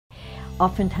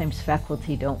Oftentimes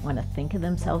faculty don't want to think of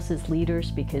themselves as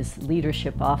leaders because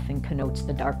leadership often connotes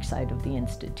the dark side of the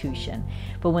institution.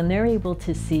 But when they're able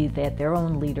to see that their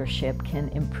own leadership can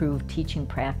improve teaching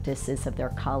practices of their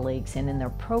colleagues and in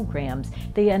their programs,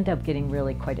 they end up getting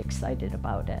really quite excited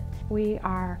about it. We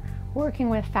are working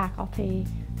with faculty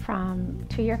from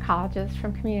two-year colleges,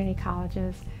 from community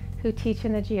colleges, who teach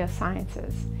in the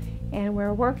geosciences. And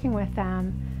we're working with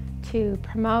them to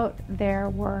promote their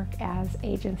work as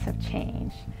agents of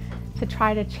change, to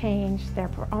try to change their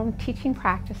own teaching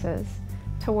practices,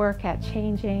 to work at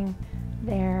changing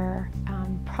their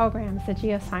programs, the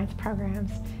geoscience programs,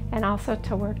 and also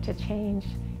to work to change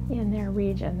in their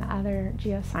region, the other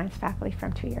geoscience faculty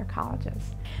from two-year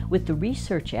colleges. With the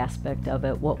research aspect of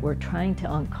it, what we're trying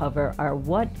to uncover are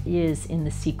what is in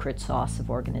the secret sauce of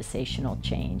organizational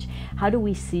change. How do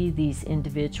we see these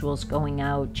individuals going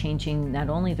out, changing not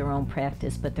only their own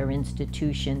practice, but their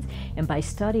institutions? And by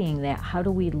studying that, how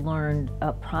do we learn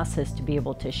a process to be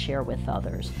able to share with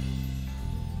others?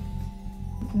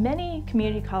 Many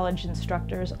community college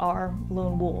instructors are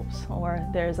lone wolves, or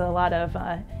there's a lot of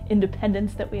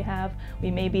independence that we have.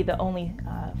 We may be the only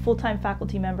full-time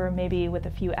faculty member, maybe with a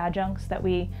few adjuncts that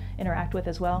we interact with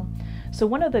as well. So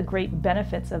one of the great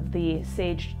benefits of the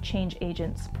SAGE Change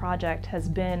Agents project has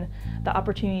been the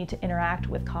opportunity to interact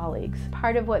with colleagues.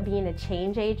 Part of what being a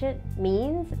change agent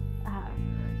means,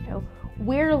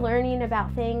 we're learning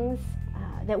about things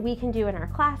that we can do in our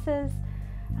classes,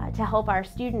 to help our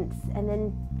students, and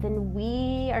then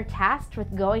we are tasked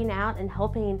with going out and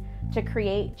helping to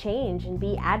create change and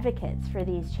be advocates for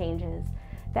these changes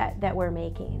that we're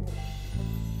making.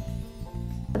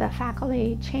 The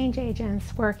faculty change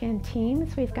agents work in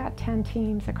teams. We've got 10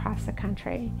 teams across the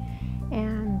country,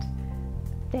 and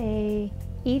they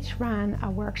each run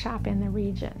a workshop in the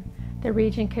region. The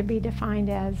region could be defined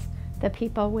as the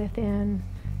people within,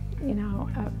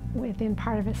 within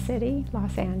part of a city,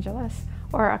 Los Angeles,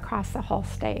 or across the whole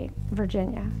state,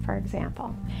 Virginia, for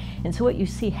example. And so what you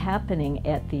see happening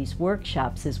at these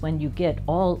workshops is when you get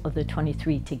all of the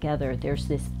 23 together, there's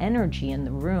this energy in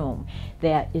the room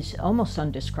that is almost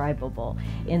undescribable,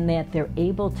 in that they're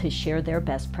able to share their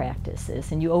best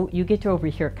practices. And you get to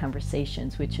overhear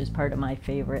conversations, which is part of my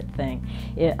favorite thing,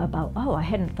 about, oh, I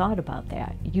hadn't thought about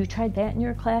that. You tried that in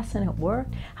your class and it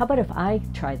worked? How about if I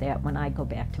try that when I go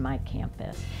back to my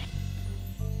campus?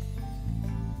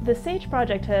 The SAGE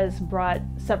project has brought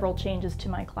several changes to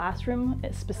my classroom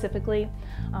specifically.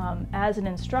 As an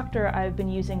instructor, I've been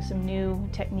using some new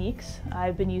techniques.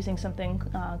 I've been using something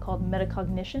called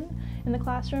metacognition in the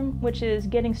classroom, which is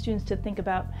getting students to think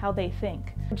about how they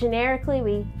think. Generically,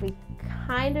 we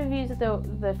kind of use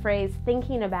the phrase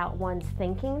thinking about one's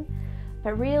thinking,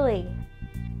 but really,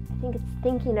 I think it's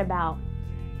thinking about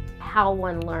how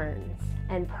one learns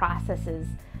and processes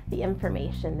the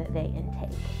information that they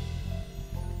intake.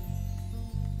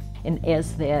 And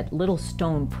as that little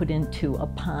stone put into a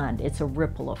pond, it's a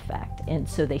ripple effect. And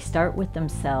so they start with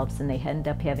themselves and they end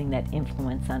up having that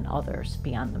influence on others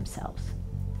beyond themselves.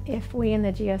 If we in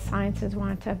the geosciences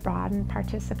want to broaden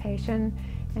participation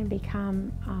and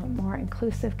become a more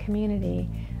inclusive community,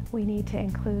 we need to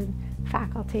include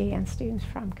faculty and students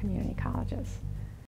from community colleges.